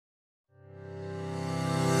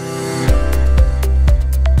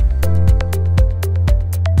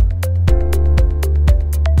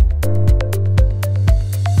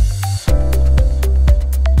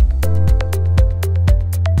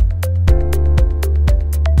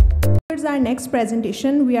concludes our next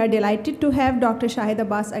presentation. We are delighted to have Dr. Shahid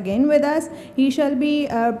Abbas again with us. He shall be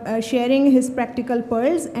sharing his practical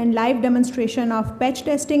pearls and live demonstration of patch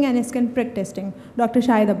testing and skin prick testing. Dr.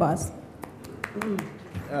 Shahid Abbas.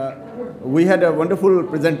 We had a wonderful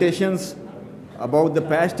presentations about the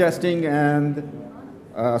patch testing and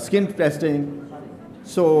skin testing.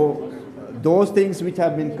 So those things which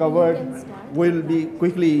have been covered, we'll be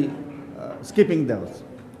quickly skipping those.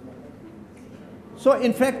 So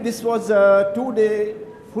in fact, this was a 2-day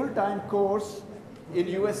full-time course in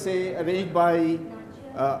USA arranged by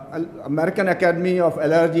American Academy of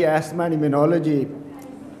Allergy, Asthma, and Immunology.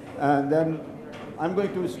 And then I'm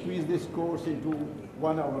going to squeeze this course into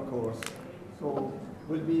 1-hour course. So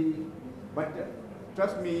will be, but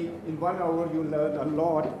trust me, in 1 hour you'll learn a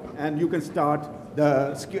lot and you can start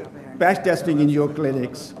the patch testing in your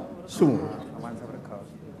clinics soon.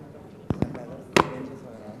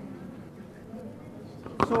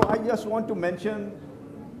 So I just want to mention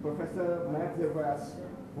Professor Abbas,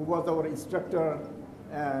 who was our instructor,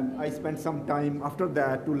 and I spent some time after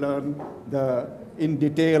that to learn in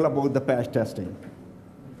detail about the patch testing.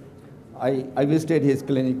 I visited his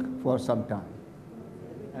clinic for some time.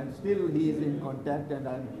 And still he is in contact and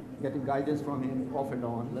I'm getting guidance from him off and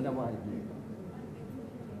on whenever I do.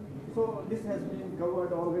 So this has been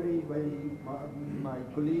covered already by my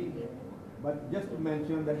colleague, but just to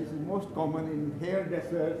mention that this is most common in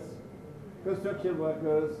hairdressers, construction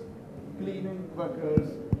workers, cleaning workers,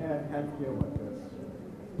 and healthcare workers.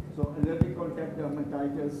 So allergic contact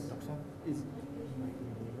dermatitis is...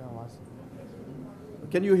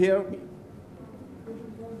 Can you hear me?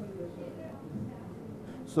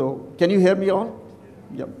 So can you hear me all?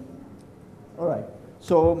 Yep. All right.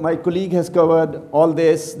 So my colleague has covered all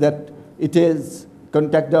this, that it is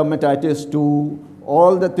contact dermatitis to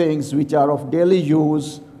all the things which are of daily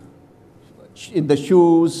use in the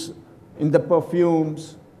shoes, in the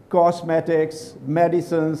perfumes, cosmetics,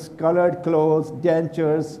 medicines, colored clothes,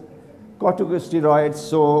 dentures, corticosteroids.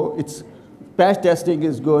 So patch testing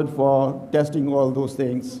is good for testing all those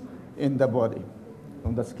things in the body,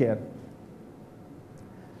 on the skin.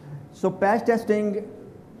 So patch testing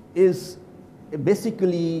is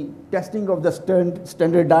basically testing of the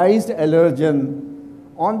standardized allergen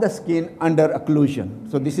on the skin under occlusion.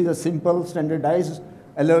 So this is a simple standardized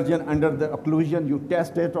allergen under the occlusion. You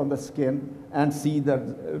test it on the skin and see the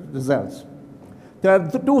results. There are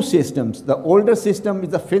the two systems. The older system is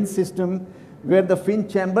the fin system, where the fin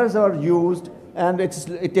chambers are used, and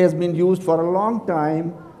it has been used for a long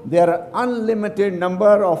time. There are unlimited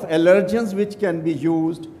number of allergens which can be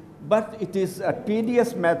used, but it is a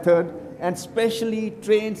tedious method, and specially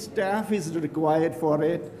trained staff is required for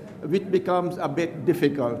it, which becomes a bit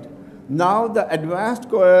difficult. Now the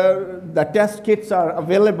advanced the test kits are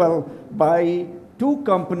available by two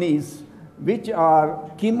companies, which are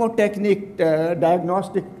Chemotechnic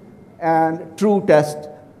Diagnostic and True Test.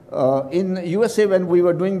 In USA, when we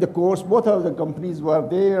were doing the course, both of the companies were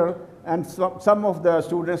there, and some of the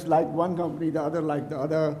students liked one company, the other liked the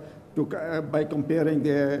other, by comparing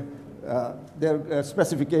their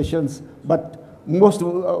specifications, but most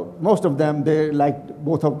of them, they liked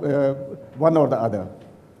both of one or the other.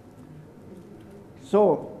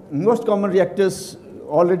 So most common reactors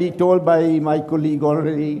already told by my colleague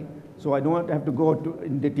already, so I don't have to go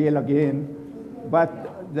in detail again.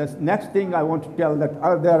 But the next thing I want to tell that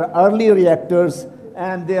there are early reactors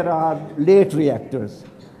and there are late reactors.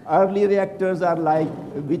 Early reactors are like,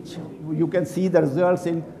 which you can see the results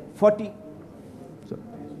in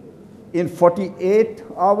 48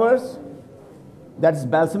 hours. That's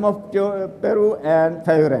balsam of Peru and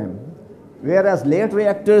thiorem. Whereas late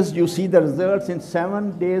reactors, you see the results in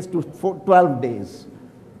 7 days to 12 days.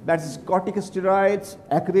 That's corticosteroids,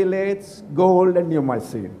 acrylates, gold, and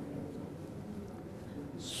neomycin.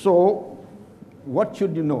 So what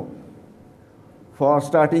should you know for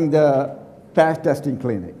starting the patch testing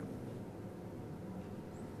clinic?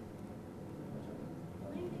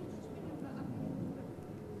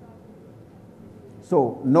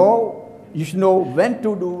 So you should know when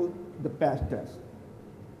to do the patch test.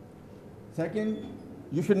 Second,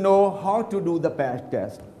 you should know how to do the patch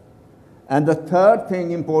test. And the third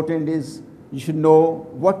thing important is you should know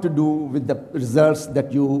what to do with the results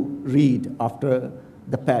that you read after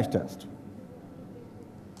the patch test.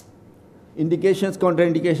 Indications,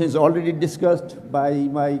 contraindications is already discussed by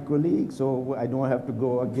my colleague, so I don't have to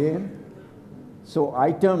go again. So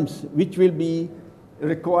items which will be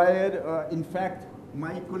required, in fact,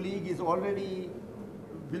 my colleague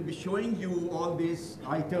will be showing you all these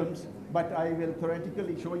items, but I will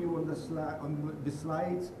theoretically show you on the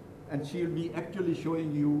slides, and she'll be actually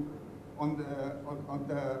showing you on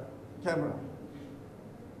the camera.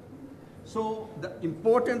 So the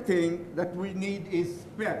important thing that we need is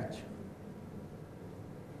patch.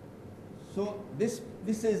 So this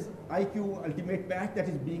is IQ Ultimate Patch that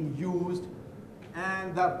is being used,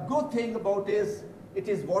 and the good thing about it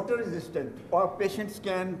is water resistant, or patients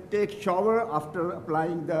can take shower after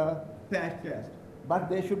applying the patch test. But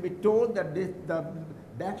they should be told that the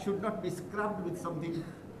back should not be scrubbed with something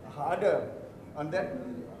harder, and that.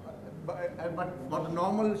 But for the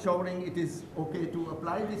normal showering, it is okay to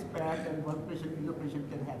apply this patch, and the patient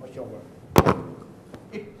can have a shower.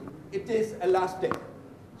 It is elastic,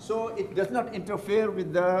 so it does not interfere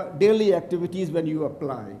with the daily activities when you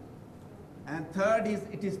apply. And third is,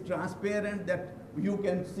 it is transparent, that you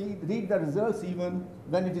can read the results even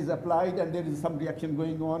when it is applied and there is some reaction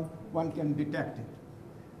going on, one can detect it.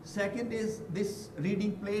 Second is this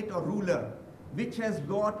reading plate or ruler, which has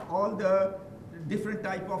got all the different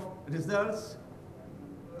type of results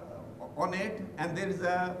on it, and there is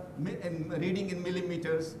a reading in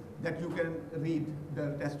millimeters that you can read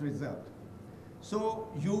the test result. So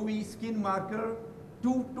UV skin marker,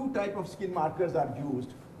 two type of skin markers are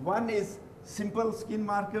used. One is simple skin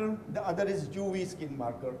marker, the other is UV skin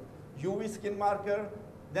marker. UV skin marker,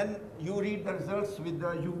 then you read the results with the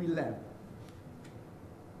UV lamp.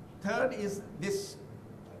 Third is this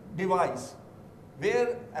device,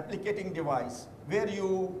 applicating device, where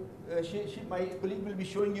you, my colleague will be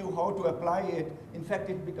showing you how to apply it. In fact,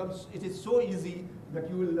 it is so easy that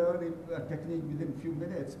you will learn a technique within a few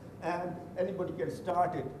minutes, and anybody can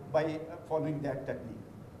start it by following that technique.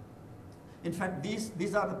 In fact,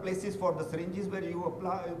 these are the places for the syringes where you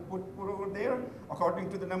apply, put over there according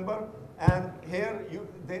to the number, and here you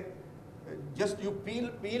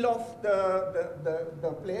peel off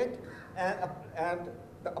the plate, and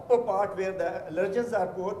the upper part where the allergens are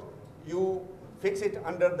put, you fix it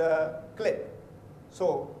under the clip.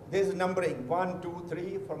 So there's numbering 1, 2,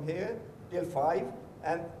 3 from here till 5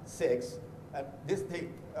 and 6, and this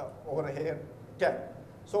thing over here 10.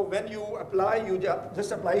 So when you apply, you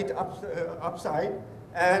just apply it upside,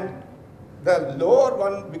 and the lower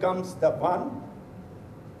one becomes the 1.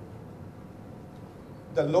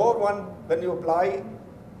 The lower one, when you apply,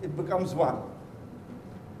 it becomes 1.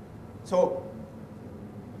 So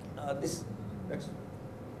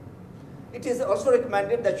it is also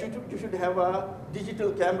recommended that you should have a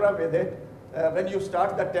digital camera with it. When you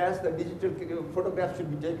start the test, the digital photograph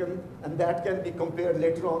should be taken, and that can be compared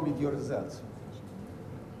later on with your results.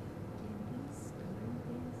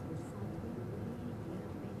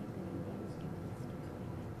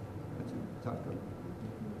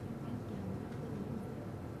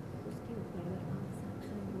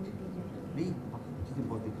 नहीं, चीज़ें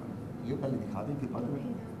बहुत दिखा ये पहले दिखा दें, फिर बाद में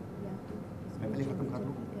मैं पहले खत्म कर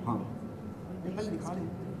दूँ. हाँ, ये पहले दिखा दें.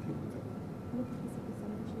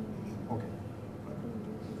 ओके.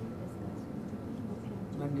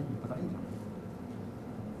 मैंने पता नहीं था.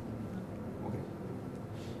 Okay.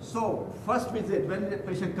 So first visit, when the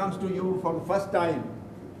patient comes to you for the first time,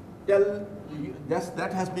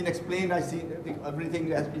 that has been explained. I see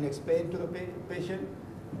everything has been explained to the patient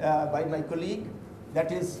by my colleague.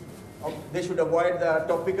 That is, they should avoid the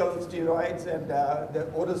topical steroids and the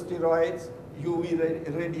oral steroids.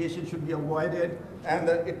 UV radiation should be avoided, and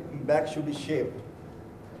the back should be shaved.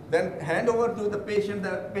 Then hand over to the patient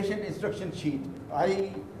instruction sheet.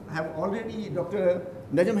 I have already, Dr.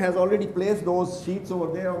 Najam has already placed those sheets over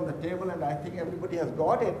there on the table, and I think everybody has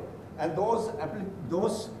got it. And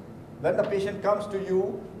those when the patient comes to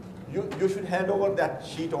you, you should hand over that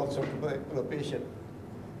sheet also to the patient.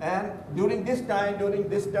 And during this time,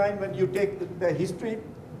 when you take the history,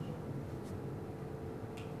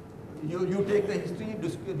 you take the history,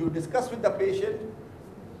 you discuss with the patient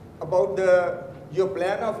about your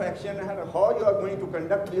plan of action and how you are going to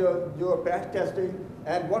conduct your patch testing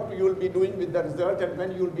and what you will be doing with the result and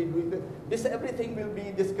when you will be doing this. Everything will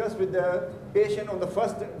be discussed with the patient on the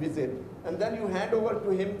first visit, and then you hand over to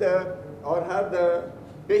him or her the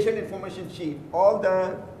patient information sheet. All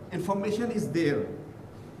the information is there.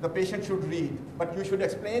 The patient should read, but you should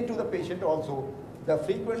explain to the patient also. The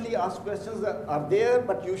frequently asked questions are there,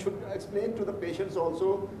 but you should explain to the patients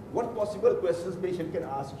also what possible questions patient can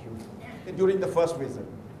ask you during the first visit.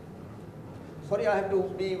 Sorry, I have to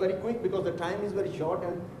be very quick because the time is very short,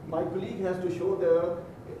 and my colleague has to show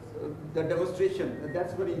the demonstration, and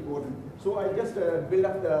that's very important. So I just build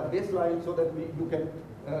up the baseline so that you can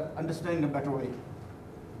understand in a better way.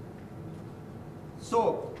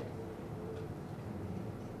 So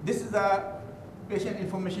this is a patient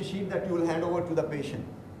information sheet that you will hand over to the patient.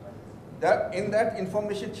 In that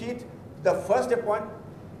information sheet, the first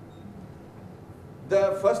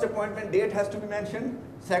the first appointment date has to be mentioned,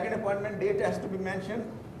 second appointment date has to be mentioned,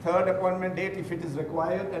 third appointment date if it is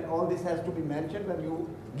required, and all this has to be mentioned when you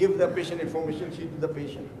give the patient information sheet to the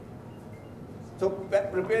patient. So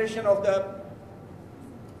preparation of the,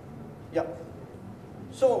 yeah.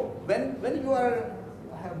 So when you are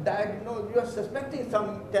diagnosed, you are suspecting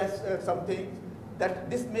some test, something that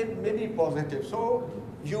this may be positive. So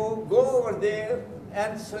you go over there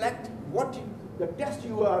and select what the test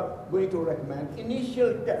you are going to recommend.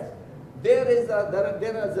 Initial test. There is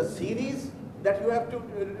a series that you have to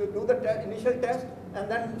do the initial test, and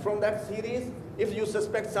then from that series, if you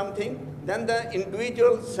suspect something, then the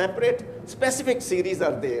individual separate specific series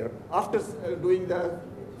are there after doing the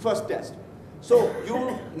first test. So you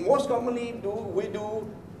most commonly we do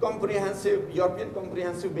comprehensive, European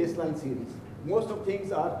comprehensive baseline series. Most of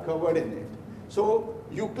things are covered in it. So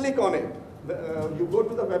you click on it, you go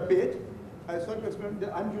to the web page. Sorry to explain,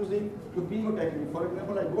 I'm using the chemo technique. For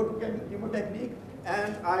example, I go to chemo technique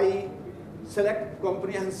and I select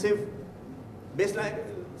comprehensive baseline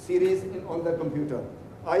series on the computer.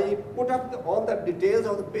 I put up all the details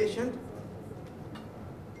of the patient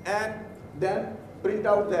and then print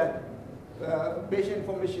out that patient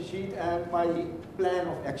information sheet and my plan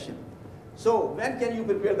of action. So when can you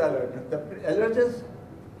prepare the allergen? The allergens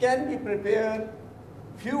can be prepared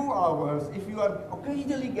few hours. If you are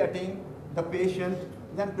occasionally getting the patient,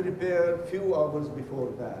 then prepare few hours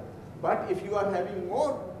before that. But if you are having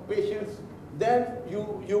more patients, then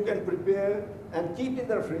you can prepare and keep in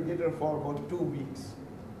the refrigerator for about 2 weeks.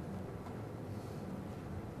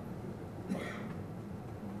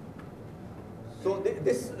 So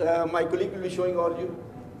this, my colleague will be showing all you.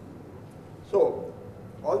 So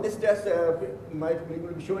all these tests my colleague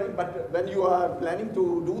will be showing, but when you are planning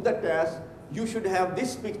to do the test, you should have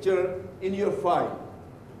this picture in your file.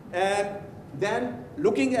 And then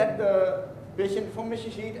looking at the patient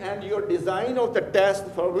information sheet and your design of the test,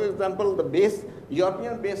 for example, the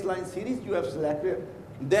European baseline series you have selected,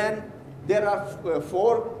 then there are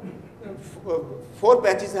four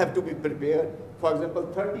batches have to be prepared. For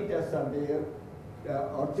example, 30 tests are there,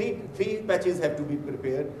 or three batches have to be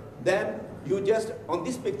prepared. Then you just, on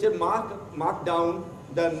this picture, mark down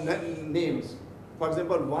the names. For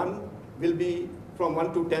example, 1 will be from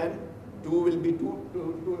 1 to 10, 2 will be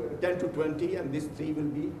 10 to 20, and this 3 will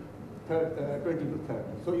be 20 to 30.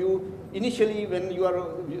 So you initially, when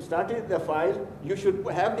you started the file, you should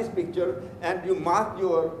have this picture and you mark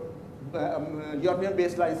your European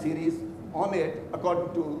baseline series on it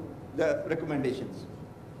according to the recommendations.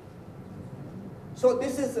 So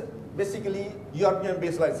this is basically European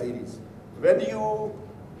baseline series. When you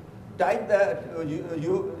type that,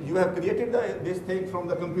 you have created this thing from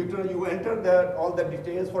the computer, you enter all the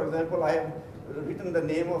details. For example, I have written the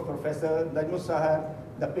name of Professor Najmus Sahab,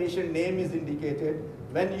 the patient name is indicated,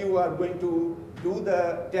 when you are going to do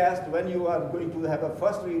the test, when you are going to have a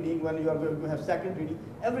first reading, when you are going to have second reading,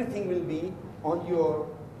 everything will be on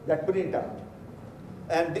that printout.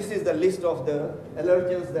 And this is the list of the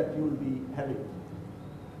allergens that you will be having.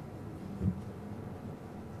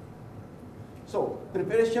 So,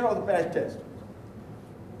 preparation of the patch test.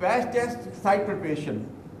 Patch test site preparation,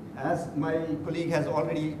 as my colleague has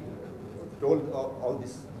already told all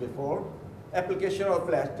this before. Application of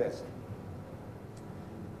patch test.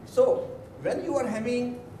 So, when you are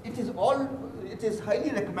having, it is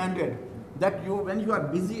highly recommended that when you are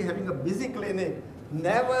busy, having a busy clinic,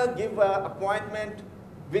 never give an appointment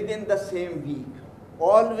within the same week.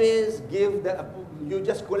 Always give you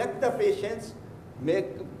just collect the patients,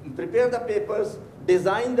 prepare the papers,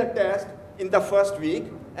 design the test in the first week,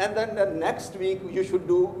 and then the next week you should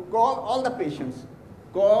call all the patients.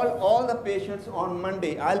 Call all the patients on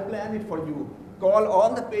Monday. I'll plan it for you. Call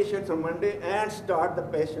all the patients on Monday and start the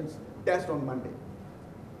patient's test on Monday.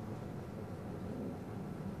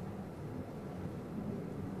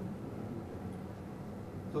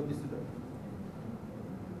 So this is it.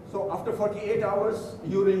 So after 48 hours,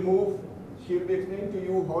 you remove. She will be explaining to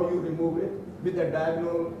you how you remove it with the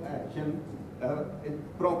diagonal action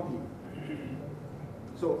promptly.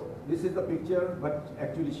 So this is the picture, but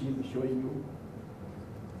actually she will be showing you.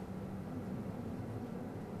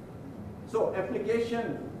 So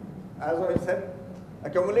application, as I said,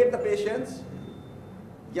 accumulate the patients,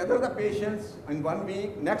 gather the patients in 1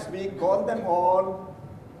 week, next week, call them all,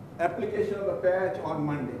 application of the patch on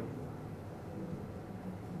Monday.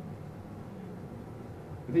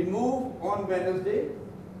 Remove on Wednesday.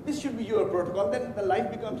 This should be your protocol. Then the life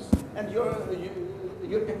becomes, and your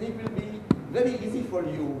technique will be very easy for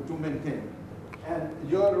you to maintain. And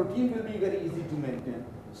your routine will be very easy to maintain.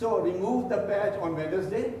 So remove the patch on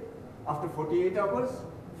Wednesday after 48 hours.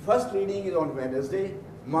 First reading is on Wednesday.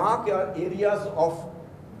 Mark your areas of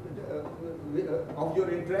your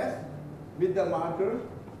interest with the marker.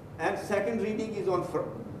 And second reading is on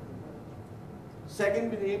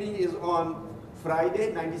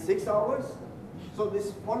Friday, 96 hours. So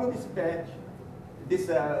follow this patch, this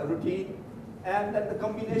routine, and then the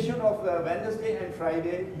combination of Wednesday and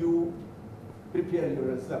Friday, you prepare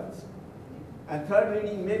your results. And third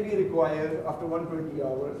reading may be required after 120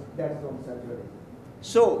 hours, that's on Saturday.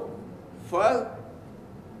 So first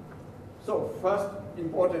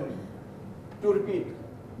important to repeat,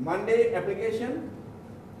 Monday application,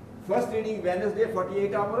 first reading Wednesday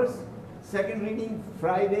 48 hours, second reading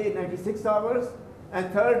Friday 96 hours,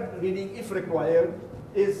 and third reading, if required,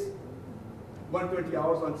 is 120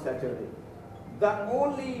 hours on Saturday. The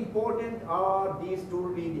only important are these two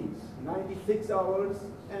readings, 96 hours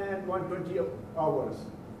and 120 hours.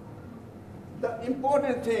 The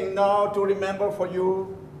important thing now to remember for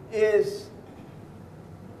you is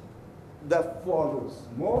the follows.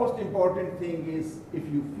 Most important thing is if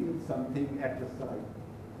you feel something at the site.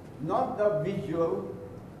 Not the visual,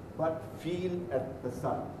 but feel at the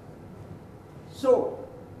site. So,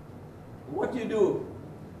 what you do,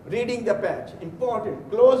 reading the patch, important,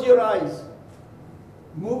 close your eyes,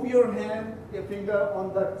 move your hand, your finger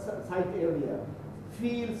on the site area,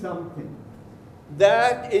 feel something.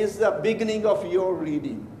 That is the beginning of your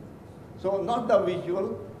reading. So not the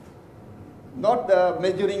visual, not the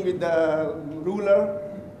measuring with the ruler,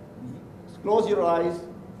 close your eyes,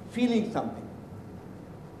 feeling something.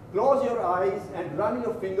 Close your eyes and run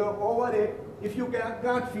your finger over it. If you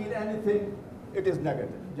can't feel anything, it is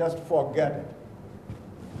negative. Just forget it.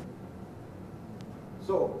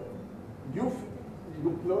 So you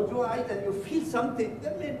close your eyes and you feel something.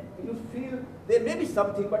 There may be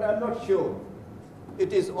something, but I'm not sure.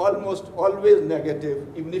 It is almost always negative,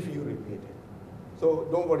 even if you repeat it. So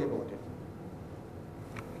don't worry about it.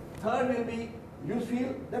 Third will be, you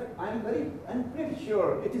feel that I'm pretty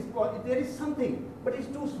sure there is something, but it's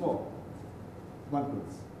too small. 1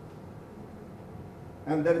 plus.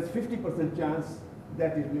 And there is 50% chance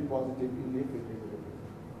that it will be positive, even if it is negative.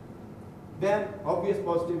 Then obvious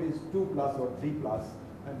positive is 2 plus or 3 plus,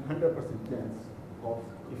 and 100% chance of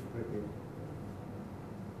if prepared.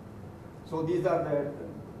 So these are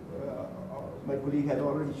my colleague has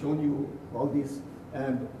already shown you all these,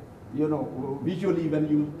 and visually when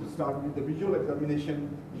you start with the visual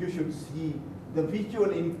examination, you should see the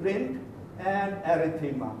visual imprint and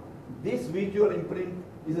erythema. This visual imprint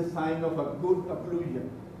is a sign of a good occlusion.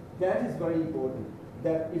 That is very important.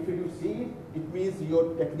 That if you see it, it means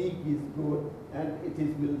your technique is good and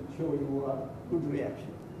will show you a good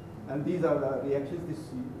reaction. And these are the reactions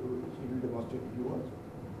she will demonstrate to you also.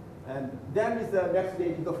 And then is the next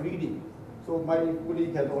stage of reading. So my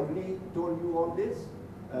colleague has already told you all this.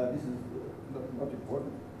 This is not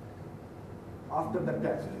important. After the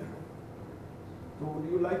test. So would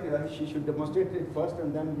you like, she should demonstrate it first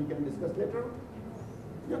and then we can discuss later?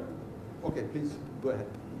 Yeah. Okay, please go ahead.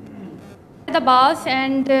 Abbas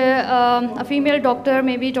and a female doctor,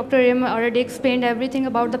 maybe Dr. Rim already explained everything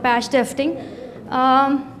about the patch testing.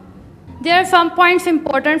 There are some points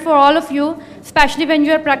important for all of you, especially when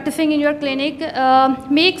you are practicing in your clinic.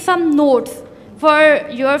 Make some notes for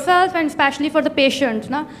yourself and especially for the patients.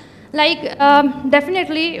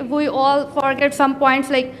 Definitely we all forget some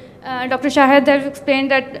points, like Dr. Shahid has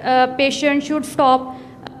explained that patient should stop.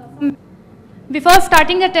 Before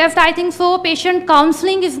starting the test, I think so patient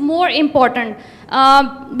counseling is more important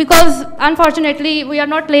because unfortunately we are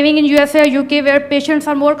not living in USA or UK where patients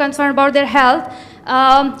are more concerned about their health.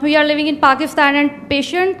 We are living in Pakistan and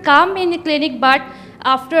patients come in the clinic, but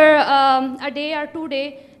after a day or 2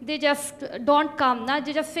 days, they just don't come.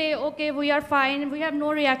 They just say, okay, we are fine, we have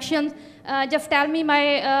no reactions. Just tell me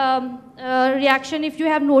my reaction if you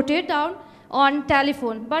have noted down on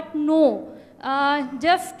telephone. But no,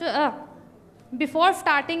 before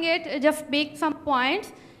starting it, just make some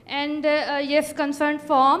points and yes, consent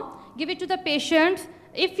form, give it to the patient.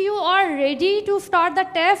 If you are ready to start the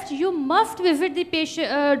test, you must visit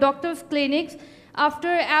the doctor's clinics after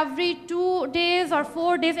every 2 days or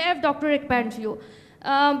 4 days if doctor recommends you.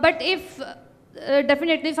 But if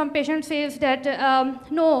definitely some patient says that,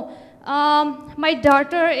 no, my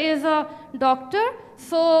daughter is a doctor,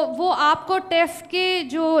 so वो आपको test के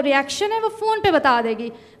जो reaction है वो phone पे बता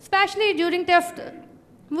देगी. Especially during test,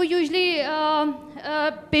 वो usually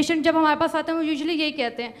patient जब हमारे पास आते हैं वो usually यही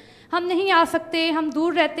कहते हैं, हम नहीं आ सकते, हम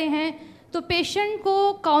दूर रहते हैं. तो पेशेंट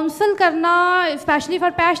को काउंसल करना specially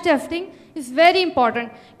for patch testing is very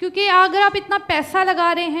important, क्योंकि अगर आप इतना पैसा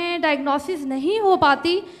लगा रहे हैं, डायग्नोसिस नहीं हो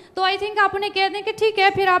पाती, तो आई थिंक आप उन्हें कह दें कि ठीक है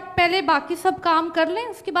फिर आप पहले बाकी सब काम कर लें,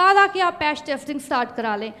 उसके बाद आके आप पैच टेस्टिंग स्टार्ट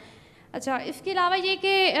करा लें। अच्छा, इसके अलावा ये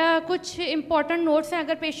कि कुछ इम्पॉर्टेंट नोट्स हैं,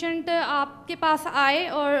 अगर पेशेंट आपके पास आए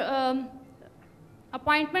और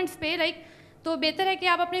अपॉइंटमेंट्स पे तो बेहतर है कि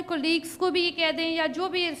आप अपने कोलीग्स को भी ये कह दें, या जो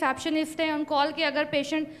भी रिसेप्शनिस्ट हैं उन कॉल के, अगर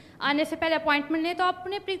पेशेंट आने से पहले अपॉइंटमेंट लें तो आप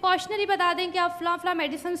उन्हें प्रिकॉशनरी बता दें कि आप फ़लाँ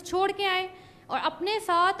मेडिसिन छोड़ के आएँ और अपने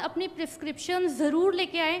साथ अपनी प्रिस्क्रिप्शन ज़रूर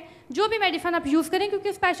लेके आएँ, जो भी मेडिसिन आप यूज़ करें,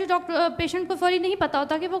 क्योंकि स्पेशली पेशेंट को नहीं पता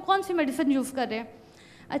होता कि वो कौन सी मेडिसिन यूज़ कर रहे हैं।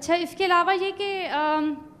 अच्छा, इसके अलावा ये कि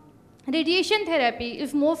radiation therapy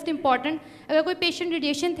is most important. अगर कोई पेशेंट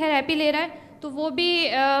रेडिएशन थेरेपी ले रहा है तो वो भी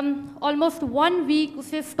ऑलमोस्ट 1 वीक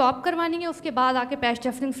उसे स्टॉप करवानी है, उसके बाद आके पैच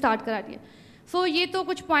टेस्टिंग स्टार्ट करानी है। सो ये तो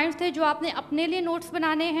कुछ पॉइंट्स थे जो आपने अपने लिए नोट्स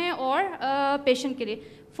बनाने हैं और पेशेंट के लिए।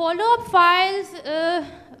 फॉलोअप फाइल्स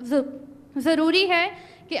ज़रूरी है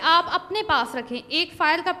कि आप अपने पास रखें। एक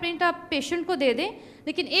फ़ाइल का प्रिंट आप पेशेंट को दे दें,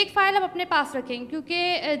 लेकिन एक फ़ाइल आप अपने पास रखें,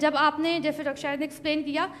 क्योंकि जब आपने, जैसे डॉक्टर शाहिद ने एक्सप्लेन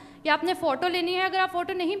किया कि आपने फ़ोटो लेनी है, अगर आप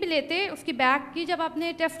फ़ोटो नहीं भी लेते उसकी बैक की, जब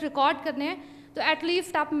आपने टेस्ट रिकॉर्ड करने हैं तो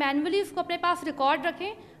एटलीस्ट आप मैनुअली उसको अपने पास रिकॉर्ड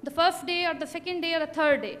रखें, द फर्स्ट डे और द सेकेंड डे और द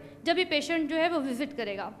थर्ड डे, जब भी पेशेंट जो है वो विज़िट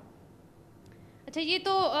करेगा। अच्छा, ये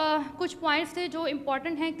तो कुछ पॉइंट्स थे जो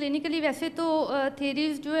इम्पॉर्टेंट हैं क्लिनिकली। वैसे तो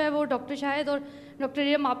थेरीज जो है वो डॉक्टर शाहिद और डॉक्टर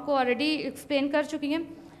रियम आपको ऑलरेडी एक्सप्लेन कर चुकी हैं।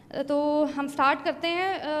 तो हम स्टार्ट करते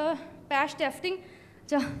हैं पैच टेस्टिंग।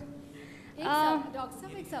 डॉक्टर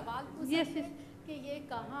साहब एक सवाल पूछ सकते हैं कि ये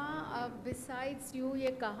कहाँ बिसाइड्स यू,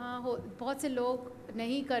 ये कहाँ हो, बहुत से लोग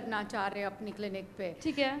नहीं करना चाह रहे अपनी क्लिनिक पे,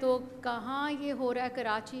 ठीक है, तो कहाँ ये हो रहा है?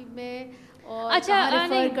 कराची में, और अच्छा,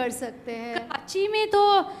 रेफर कर सकते हैं? कराची में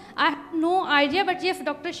तो आई नो आइडिया, बट ये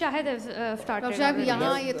डॉक्टर शाहिद स्टार्टेड। डॉक्टर साहब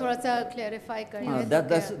यहाँ ये थोड़ा सा क्लेरिफाई करें।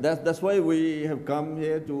 That's why we have come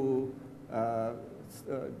here to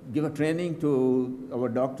give a training to our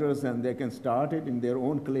doctors, and they can start it in their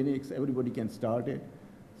own clinics. Everybody can start it.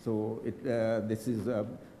 So this is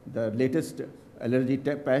the latest allergy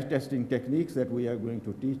patch testing techniques that we are going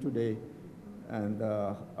to teach today, and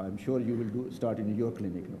I'm sure you will start in your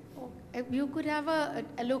clinic now. You could have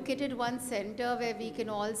allocated one center where we can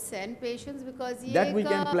all send patients, because that we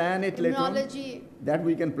can plan it later on. That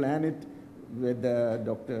we can plan it with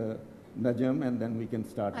Dr. Najam, and then we can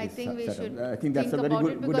start. I think we should. I think that's a very good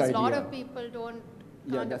idea. Because a lot of people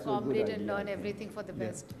can't accommodate and learn everything for the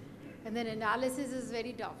best. And then analysis is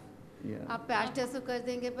very tough. आप patch test तो कर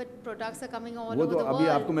देंगे, but products are coming all over the world. वो तो अभी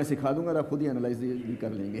आपको मैं सिखा दूंगा, आप खुद ही एनालाइज भी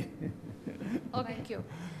कर लेंगे। Thank you.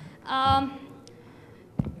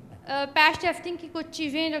 पैच टेस्टिंग की कुछ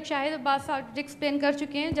चीज़ें डॉक्टर शाहिद अब्बास एक्सप्लेन कर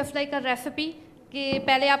चुके हैं, जस्ट लाइक अ रेसिपी, कि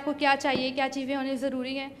पहले आपको क्या चाहिए, क्या चीज़ें होनी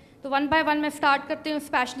ज़रूरी हैं। तो 1 बाय 1 मैं स्टार्ट करती हूँ।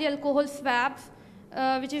 Specially alcohol swabs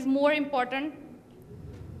which is more important.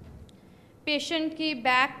 Patient की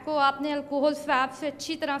बैक को आपने अल्कोहल स्वैब से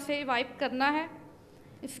अच्छी तरह से वाइप करना है।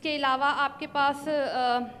 इसके अलावा आपके पास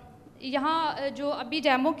यहाँ जो अभी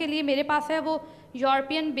डेमो के लिए मेरे पास है वो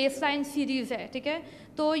यूरोपियन बेसलाइन सीरीज़ है, ठीक है।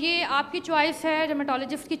 तो ये आपकी चॉइस है,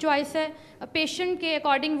 डर्मेटोलॉजिस्ट की चॉइस है, पेशेंट के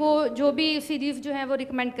अकॉर्डिंग वो जो भी सीरीज़ जो है वो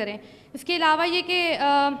रिकमेंड करें। इसके अलावा ये कि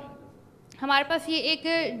हमारे पास ये एक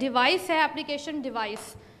डिवाइस है, एप्लीकेशन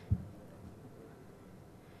डिवाइस,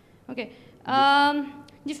 ओके,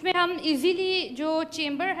 जिसमें हम इजीली जो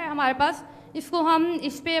चेम्बर है हमारे पास, इसको हम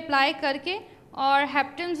इस पे अप्लाई करके और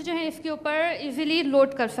हेप्टन्स जो हैं इसके ऊपर इजीली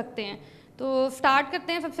लोड कर सकते हैं। तो स्टार्ट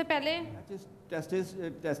करते हैं। सबसे पहले patches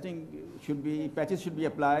should be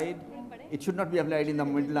applied. It should not be applied in the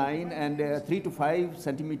midline, and 3 to 5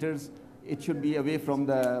 centimeters it should be away from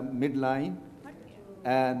the midline,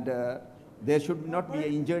 and there should not be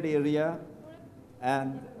an injured area,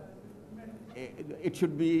 and it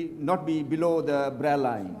should not be below the brow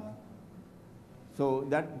line. So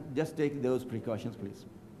that, just take those precautions, please.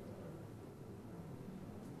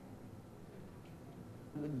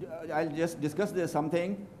 I'll just discuss there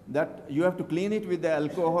something that you have to clean it with the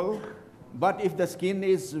alcohol, but if the skin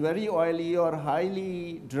is very oily or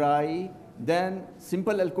highly dry, then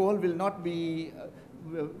simple alcohol will not be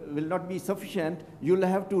sufficient. You'll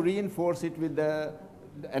have to reinforce it with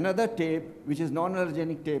another tape, which is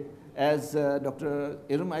non-allergenic tape, as Dr.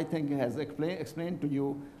 Irm, I think, has explained to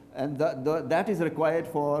you, and that is required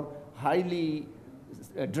for highly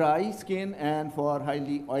dry skin and for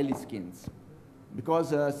highly oily skins,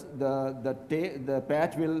 because the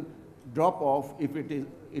patch will drop off if it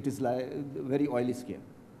is like very oily skin.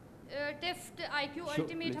 Test IQ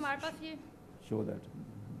Ultimate हमारे पास ये show that.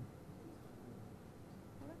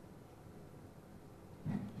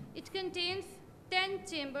 It contains 10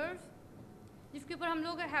 chambers जिसके ऊपर हम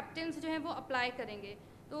लोग haptens जो हैं वो apply करेंगे।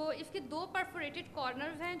 तो इसके 2 परफोरेटेड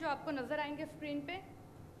कॉर्नर्स हैं जो आपको नज़र आएंगे स्क्रीन पे।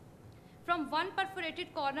 फ्रॉम 1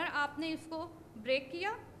 परफोरेटेड कॉर्नर आपने इसको ब्रेक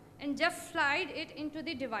किया and just slide it into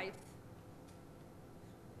the device.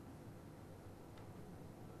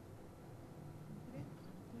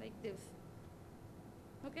 Like this,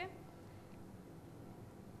 okay?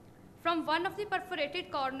 From one of the perforated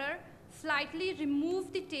corner, slightly remove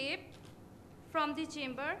the tape from the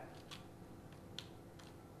chamber.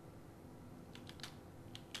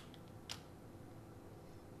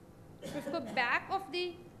 इसको back of the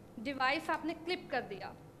device आपने clip कर दिया.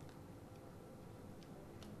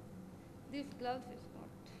 This glove is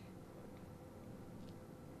not.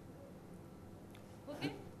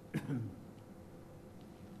 Okay?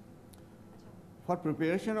 For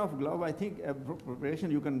preparation of glove, I think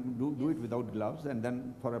preparation you can do it without gloves, and then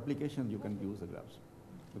for application you can use the gloves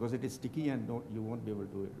because it is sticky and you won't be able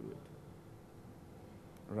to do it.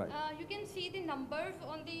 Right. You can see the numbers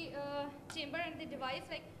on the chamber and the device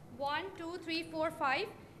like 1, 2, 3, 4, 5,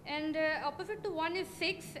 and opposite to 1 is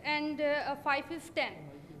 6 and 5 is 10.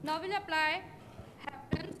 Now we'll apply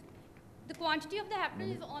haptens. The quantity of the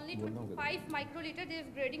hapten is only 25 microliter. There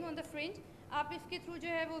is grading on the fringe. आप इसके through जो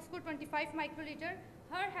है वो उसको 25 microlitre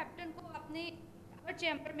हर Hampton को अपने हर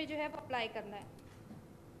chamber में जो है वो अप्लाई करना है।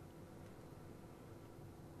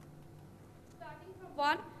 Starting from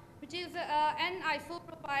 1, which is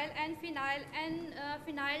N-isopropyl, N-phenyl,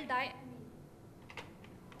 N-phenyl diamine.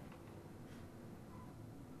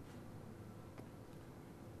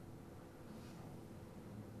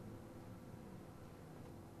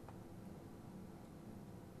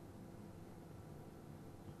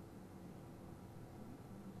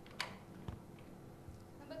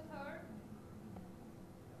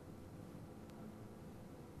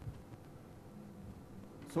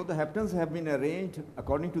 So the haptens have been arranged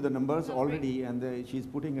according to the numbers already, and she's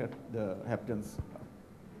putting the haptens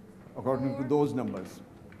according to those numbers.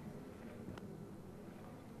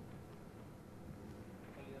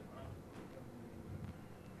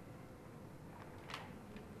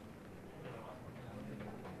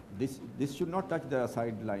 This should not touch the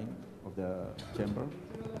side line of the chamber.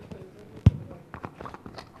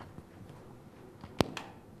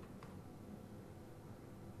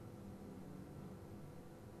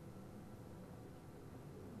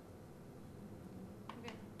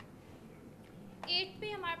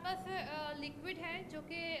 Liquid है जो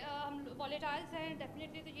कि हम वॉलेटाइल्स हैं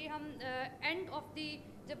definitely, तो ये हम end of the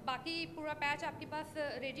जब बाकी पूरा पैच आपके पास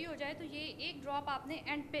रेडी हो जाए तो ये एक ड्रॉप आपने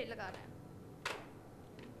एंड पे लगाना है।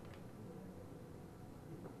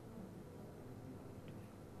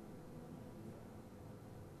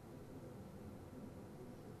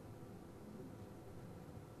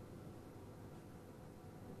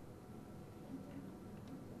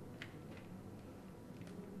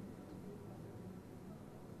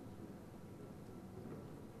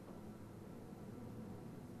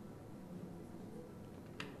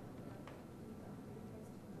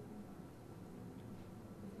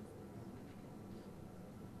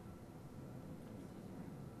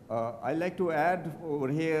 I like to add over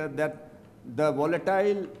here that the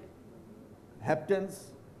volatile haptens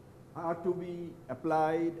are to be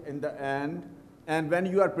applied in the end, and when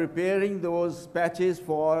you are preparing those patches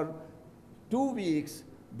for 2 weeks,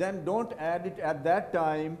 then don't add it at that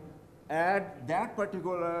time. Add that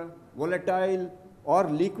particular volatile or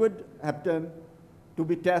liquid hapten to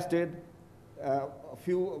be tested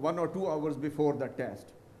 1 or 2 hours before the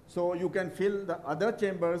test. So you can fill the other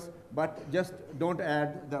chambers, but just don't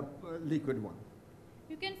add the liquid one.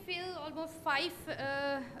 You can fill almost 5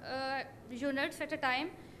 units at a time.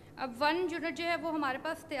 अब 1 unit जो है वो हमारे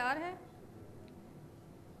पास तैयार है,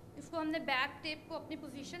 इसको हमने back tape को अपनी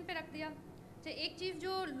पोजीशन पे रख दिया। तो एक चीज़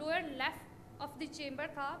जो lower left of the chamber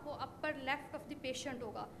था वो upper left of the patient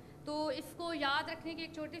होगा, तो इसको याद रखने की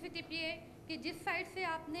एक छोटी सी टिप ये है कि जिस साइड से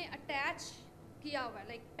आपने अटैच किया हुआ है,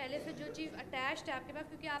 लाइक पहले से जो चीज़ अटैच्ड है आपके पास,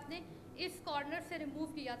 क्योंकि आपने इस कॉर्नर से रिमूव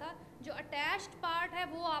किया था, जो अटैच्ड पार्ट है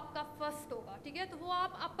वो आपका फर्स्ट होगा, ठीक है, तो वो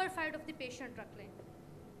आप upper side of the patient रख लें।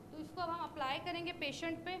 तो इसको अब हम अप्लाई करेंगे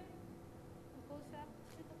पेशेंट पे।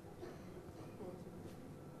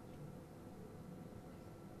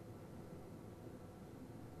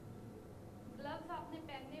 ग्लव्स आपने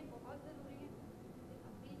पहनने बहुत ज़रूरी है।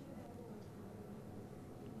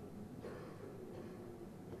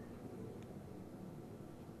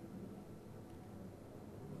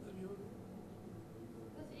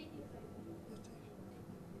 अभी जो है वो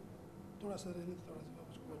थोड़ा सा रहने थोड़ा सा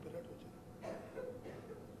उसको ऑपरेट हो जाए।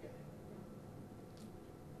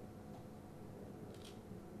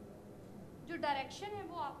 जो डायरेक्शन है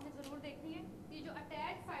वो आपने ज़रूर देखनी है। ये जो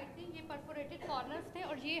अटैच साइड थी, ये परफोरेटेड कॉर्नर्स थे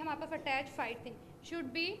और ये हमारे पास अटैच साइड थी। Should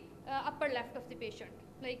be upper left of the patient,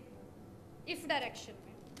 like इस डायरेक्शन में।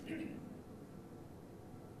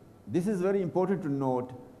 This is very important to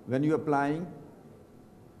note when you are applying.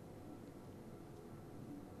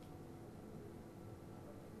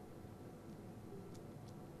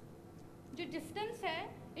 जो डिस्टेंस है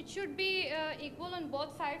it should be equal on both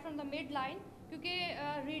side from the mid line, क्योंकि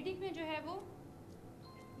reading में जो है वो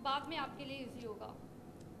बाद में आपके लिए इजी होगा।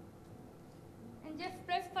 And just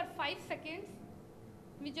press for 5 seconds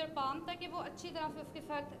with your palm, ताकि वो अच्छी तरह से उसके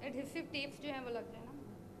साथ एडहेसिव टेप्स जो हैं वो लग जाए ना।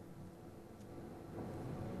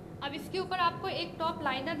 अब इसके ऊपर आपको एक टॉप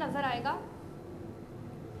लाइनर नज़र आएगा,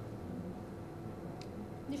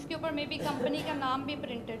 जिसके ऊपर मे बी कंपनी का नाम भी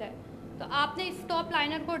प्रिंटेड है। तो आपने इस टॉप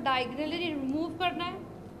लाइनर को डायगोनली रिमूव करना है।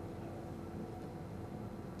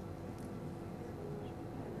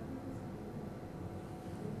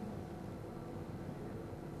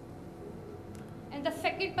 And the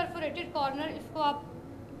second perforated corner, इसको आप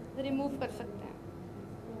रिमूव कर सकते हैं।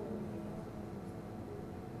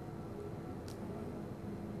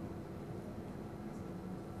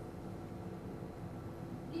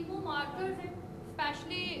 ये वो मार्कर्स हैं,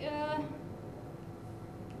 स्पेशली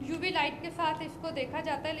यूवी लाइट के साथ इसको देखा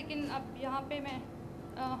जाता है, लेकिन अब यहाँ पे मैं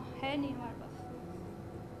है नहीं हमारे पास।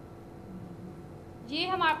 ये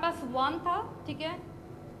हमारे पास 1 था, ठीक है।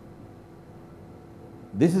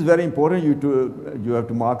 This is very important. You have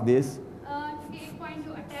to mark this. इसके एक पॉइंट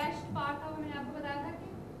जो अटैच्ड पार्ट था वो मैंने आपको बताया था कि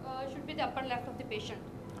should be the upper left of the patient.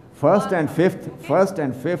 First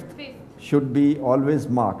and fifth should be always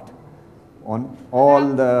marked on all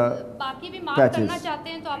the बाकी भी मार्क patches. करना चाहते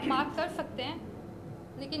हैं तो आप मार्क कर सकते हैं,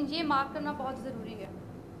 लेकिन ये मार्क करना बहुत ज़रूरी है।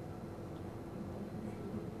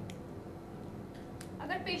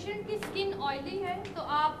 अगर पेशेंट की स्किन ऑयली है तो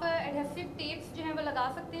आप एडहेसिव टेप्स जो हैं वो लगा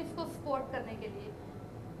सकते हैं इसको सपोर्ट करने के लिए।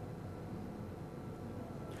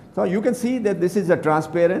 So you can see that this is a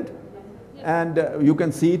transparent, and you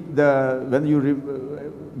can see when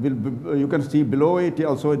you can see below it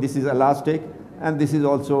also this is elastic, and this is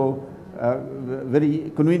also very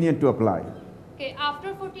convenient to apply. Okay,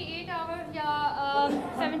 after 48 hours या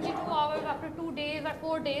 72 hours, after 2 days or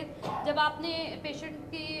 4 days, जब आपने patient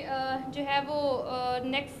की जो है वो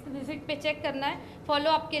next visit पे check करना है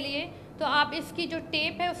फॉलो अप के लिए, तो आप इसकी जो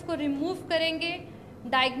टेप है उसको रिमूव करेंगे,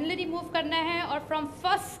 डायगोनली रिमूव करना है और फ्रॉम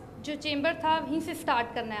फर्स्ट जो चेम्बर था वहीं से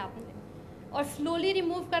स्टार्ट करना है आपने, और स्लोली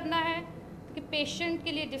रिमूव करना है कि पेशेंट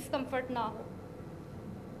के लिए डिस्कम्फर्ट ना हो।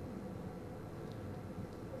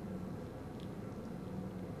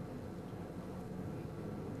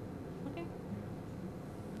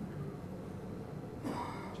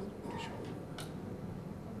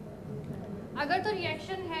 अगर तो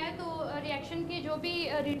रिएक्शन है तो रिएक्शन के जो भी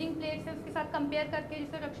रीडिंग प्लेट्स है उसके साथ कंपेयर करके,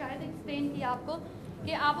 जिससे डॉक्टर शाहिद एक्सप्लेन किया आपको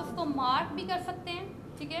कि आप उसको मार्क भी कर सकते हैं,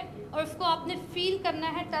 ठीक है, और उसको आपने फील करना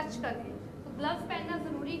है टच करके। तो ग्लव्स पहनना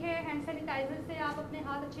ज़रूरी है, हैंड सैनिटाइज़र से आप अपने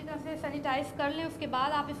हाथ अच्छी तरह से सैनिटाइज कर लें, उसके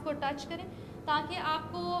बाद आप इसको टच करें ताकि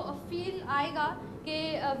आपको फील आएगा कि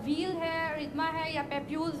व्हील है, रिदमा है या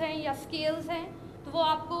पेप्यूल्स हैं या स्केल्स हैं, तो वो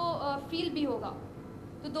आपको फील भी होगा।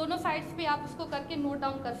 तो दोनों साइड्स पे आप उसको करके नोट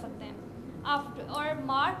डाउन कर सकते हैं। आफ्टर और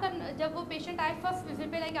मार्क करना, जब वो पेशेंट आए फर्स्ट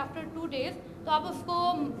विजिट पे लाइक आफ्टर 2 days, तो आप उसको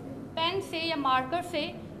पेन से या मार्कर से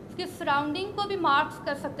उसके सराउंडिंग को भी मार्क्स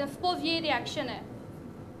कर सकते हैं। सपोज ये रिएक्शन है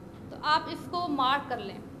तो आप इसको मार्क कर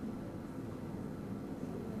लें।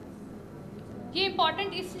 ये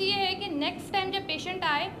इम्पॉर्टेंट इसलिए है कि नेक्स्ट टाइम जब पेशेंट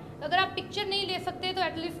आए, अगर आप पिक्चर नहीं ले सकते तो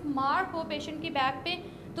एटलीस्ट मार्क हो पेशेंट की बैक पे,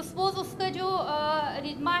 तो सपोज उसका जो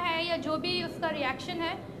रिदमा है या जो भी उसका रिएक्शन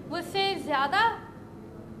है वो इससे ज़्यादा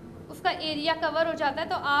उसका एरिया कवर हो जाता है,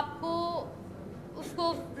 तो आपको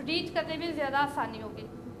उसको रीच करने में ज़्यादा आसानी होगी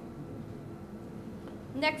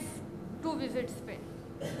नेक्स्ट 2 विजिट्स पे।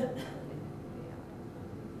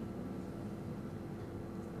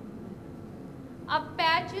 अब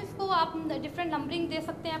पैचेस को आप डिफरेंट नंबरिंग दे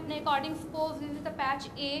सकते हैं अपने according. Suppose this is the patch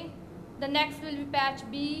A, the next will be patch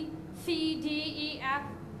B, C, D, E, F,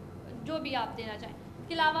 जो भी आप देना चाहें।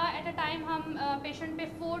 इसके अलावा एट अ टाइम हम पेशेंट पे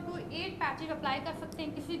 4 to 8 पैचेज अप्लाई कर सकते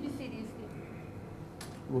हैं किसी भी सीरीज़ के।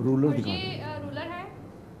 वो रूलर और ये रूलर है।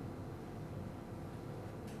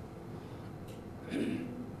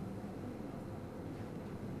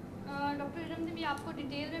 डॉक्टर इरम ने भी आपको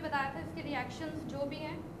डिटेल में बताया था इसके रिएक्शंस जो भी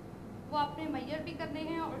हैं वो आपने मेजर भी करने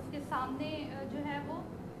हैं, और उसके सामने जो है वो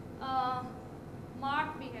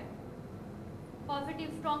मार्क भी है,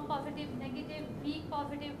 positive, strong positive, negative, week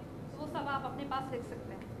positive, वो सब आप अपने पास लिख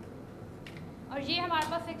सकते हैं। और ये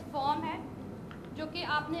हमारे पास एक फॉर्म है जो कि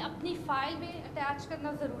आपने अपनी फाइल में अटैच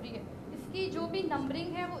करना ज़रूरी है। इस इसकी जो भी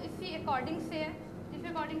नंबरिंग है वो इसी अकॉर्डिंग से है, जिस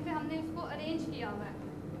अकॉर्डिंग से हमने इसको अरेंज किया हुआ है।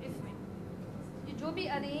 इसमें ये जो भी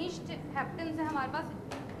अरेंज्ड हैप्टन्स है हमारे पास,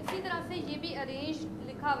 इसी तरह से ये भी अरेंज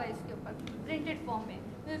लिखा हुआ है इसके ऊपर प्रिंटेड फॉर्म में।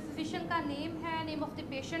 फिजिशियन का नेम है, नेम ऑफ द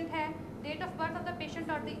पेशेंट है, date of birth of the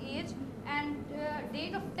patient और the age, and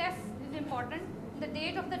date of test is important, the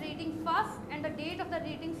date of the reading first and the date of the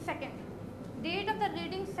reading second. Date of the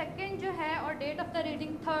reading second जो है और date of the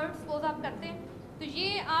reading third suppose आप करते हैं, तो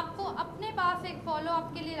ये आपको अपने पास एक फॉलो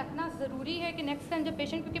अप के लिए रखना ज़रूरी है कि नेक्स्ट टाइम जब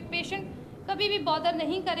पेशेंट, क्योंकि पेशेंट कभी भी बॉदर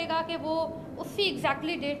नहीं करेगा कि वो उसी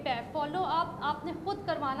एग्जैक्टली डेट पे है। फॉलो अप आपने खुद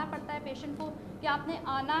करवाना पड़ता है पेशेंट को कि आपने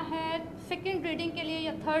आना है सेकेंड रीडिंग के लिए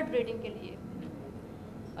या थर्ड रीडिंग के लिए।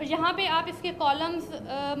 और यहाँ पे आप इसके कॉलम्स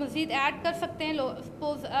मज़ीद ऐड कर सकते हैं।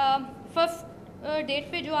 सपोज फर्स्ट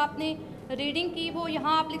डेट पे जो आपने रीडिंग की वो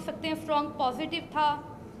यहाँ आप लिख सकते हैं स्ट्रॉन्ग पॉजिटिव था,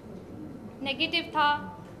 नेगेटिव था,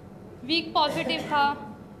 वीक पॉजिटिव था,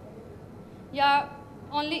 या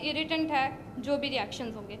ओनली इरिटेंट है, जो भी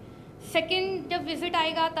रिएक्शंस होंगे। सेकंड जब विज़िट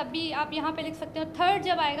आएगा तब भी आप यहाँ पे लिख सकते हो, थर्ड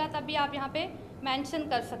जब आएगा तब भी आप यहाँ पे मेंशन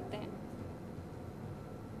कर सकते हैं।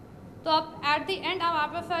 तो आप एट द एंड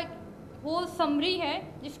आप पास एक होल समरी है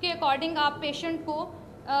जिसके अकॉर्डिंग आप पेशेंट को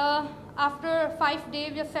आफ्टर 5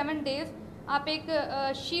 डेज या 7 डेज आप एक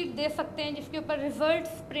शीट दे सकते हैं जिसके ऊपर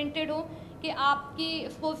रिजल्ट्स प्रिंटेड हो कि आपकी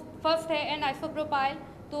सपोज फर्स्ट है एन आइसोप्रोपाइल,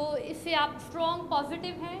 तो इससे आप स्ट्रॉन्ग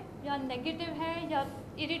पॉजिटिव हैं या नेगेटिव है या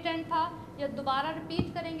इरिटेंट था या दोबारा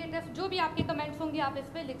रिपीट करेंगे टेस्ट, जो भी आपके कमेंट्स होंगे आप इस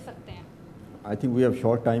पर लिख सकते हैं। I think we have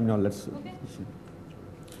short time now. Let's Okay.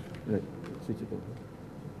 Right, switch it over.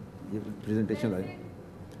 Give presentation right.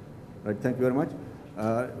 Right. Thank you very much.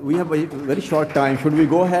 We have a very short time. Should we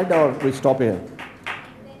go ahead or we stop here?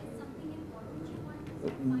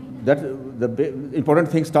 That the important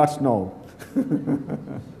thing starts now.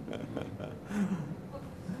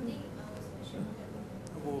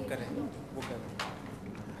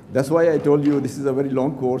 That's why I told you this is a very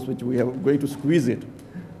long course, which we are going to squeeze it.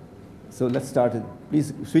 So let's start it.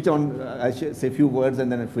 Please switch on. I shall say a few words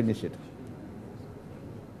and then I'll finish it.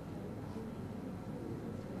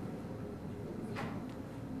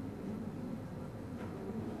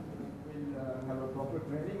 We'll have a proper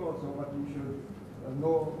training also, but you should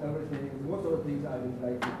know everything. Most of the things I would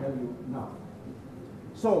like to tell you now.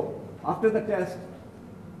 So after the test,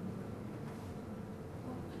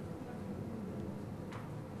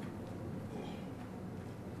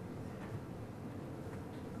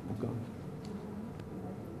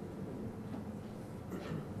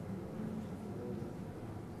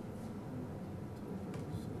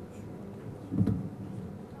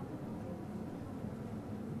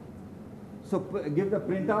 so give the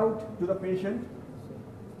printout to the patient,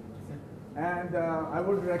 and I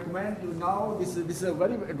would recommend you now. This is a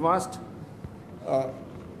very advanced.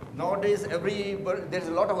 Nowadays, there's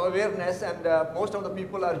a lot of awareness, and most of the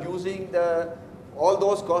people are using all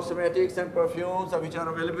those cosmetics and perfumes which are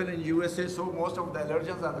available in USA. So most of the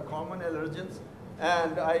allergens are the common allergens,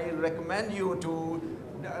 and I recommend you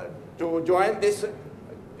to join this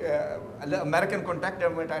American Contact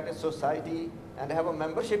Dermatitis Society and have a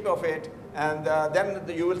membership of it, and then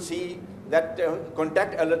you will see that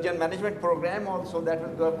contact allergen management program also that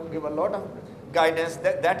will give a lot of guidance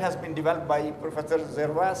that has been developed by Professor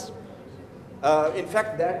Zervas. In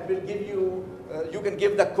fact, that will give you, you can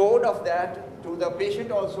give the code of that to the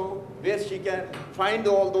patient also, where she can find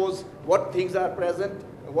all those, what things are present,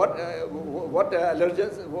 what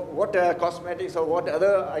allergens, what cosmetics or what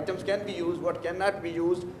other items can be used, what cannot be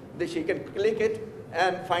used. That she can click it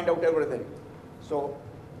and find out everything. So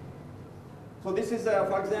this is,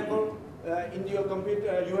 for example, in your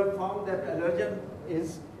computer, you have found that allergen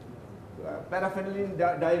is paraphenylene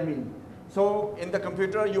diamine. So in the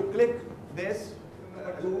computer, you click this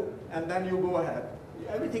and then you go ahead.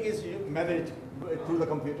 Everything is managed through the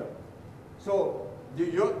computer. So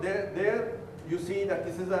there you see that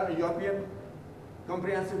this is a European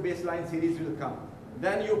comprehensive baseline series will come.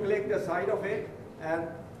 Then you click the side of it, and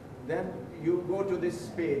then you go to this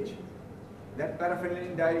page. That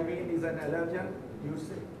paraphenylene diamine is an allergen.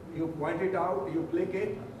 You point it out, you click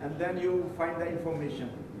it, and then you find the information.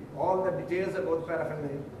 All the details about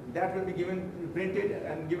paraphenylene, that will be printed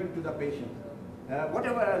and given to the patient.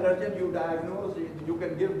 Whatever allergen you diagnose, you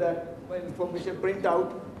can give that information print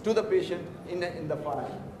out to the patient in the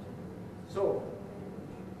file. So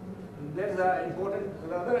there's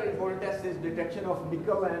another important test is detection of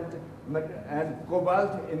nickel and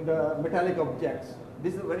cobalt in the metallic objects.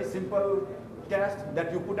 This is a very simple test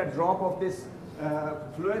that you put a drop of this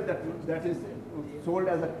fluid that is sold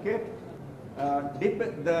as a kit,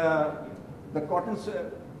 dip the cotton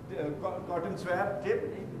cotton swab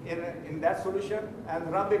tip in that solution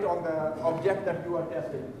and rub it on the object that you are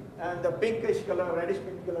testing. And the pinkish color, reddish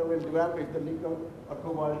pink color will develop if the nickel or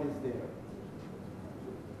cobalt is there.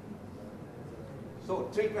 So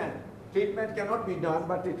treatment cannot be done,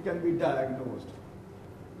 but it can be diagnosed.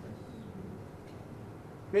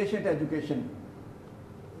 Patient education.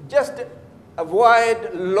 Just avoid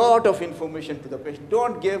a lot of information to the patient.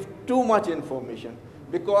 Don't give too much information,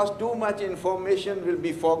 because too much information will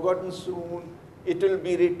be forgotten soon. It will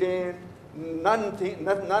be retained.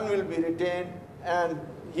 None will be retained, and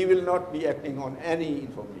he will not be acting on any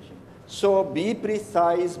information. So be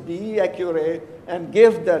precise, be accurate, and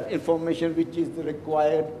give that information which is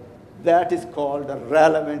required. That is called the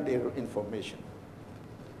relevant information.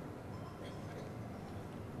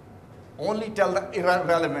 Only tell the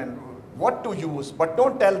irrelevant what to use, but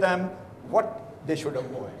don't tell them what they should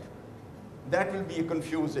avoid. That will be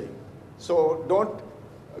confusing. So don't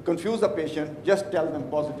confuse the patient, just tell them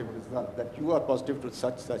positive result, that you are positive to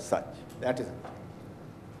such. That is it.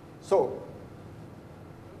 So,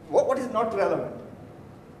 what is not relevant?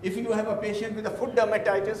 If you have a patient with a foot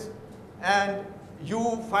dermatitis and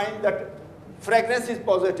you find that fragrance is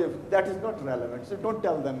positive, that is not relevant. So don't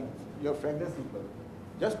tell them your fragrance is positive.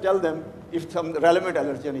 Just tell them if some relevant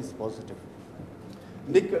allergen is positive.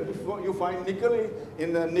 Nickel, if you find nickel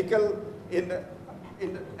in the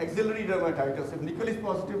axillary dermatitis, if nickel is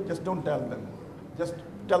positive, just don't tell them. Just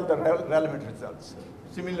tell the relevant results.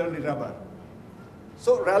 Similarly, rubber.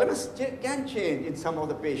 So relevance can change in some of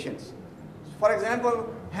the patients. For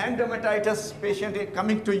example, hand dermatitis patient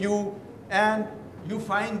coming to you and you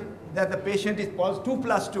find that the patient is positive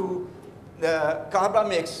 2+2, the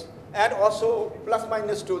carbamix, and also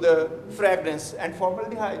 +- to the fragrance and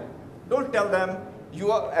formaldehyde. Don't tell them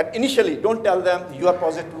initially, don't tell them you are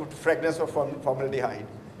positive to fragrance or formaldehyde.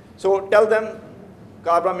 So tell them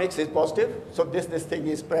carbamix is positive, so this thing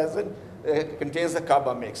is present, contains the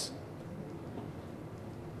carbamix.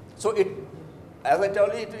 So as I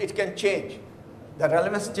told you, it can change. The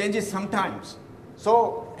relevance changes sometimes.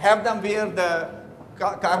 So have them wear the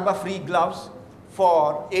carba-free gloves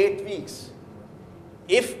for 8 weeks.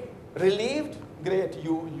 If relieved, great,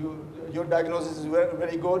 your diagnosis is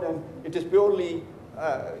very good and it is purely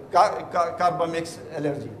carbamix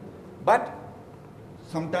allergy. But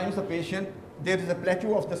sometimes the patient, there is a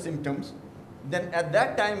plateau of the symptoms. Then at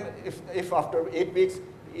that time, if after 8 weeks,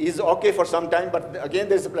 is okay for some time, but again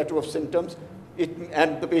there is a plateau of symptoms,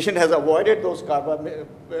 and the patient has avoided those carba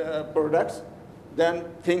products, then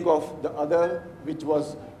think of the other, which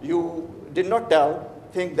was you did not tell,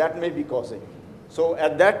 think that may be causing. So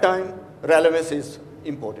at that time, relevance is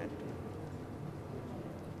important.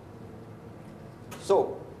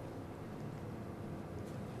 So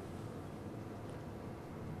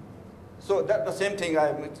that the same thing,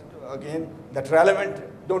 again, that relevant,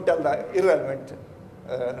 don't tell the irrelevant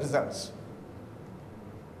results.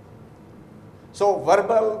 So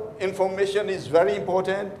verbal information is very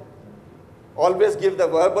important. Always give the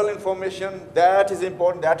verbal information. That is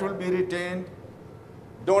important. That will be retained.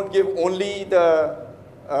 Don't give only the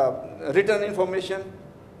written information.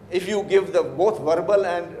 If you give the both verbal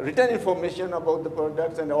and written information about the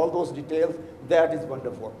products and all those details, that is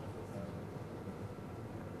wonderful.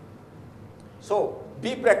 So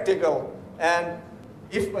be practical, and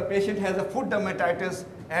if a patient has a foot dermatitis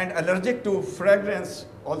and allergic to fragrance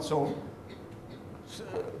also,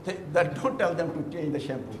 don't tell them to change the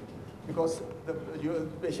shampoo, because your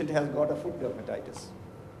patient has got a foot dermatitis.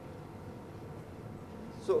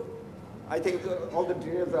 So I think all the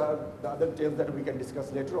details are the other details that we can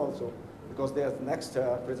discuss later also, because their next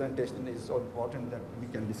presentation is so important that we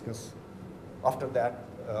can discuss after that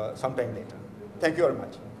sometime later. Thank you very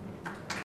much.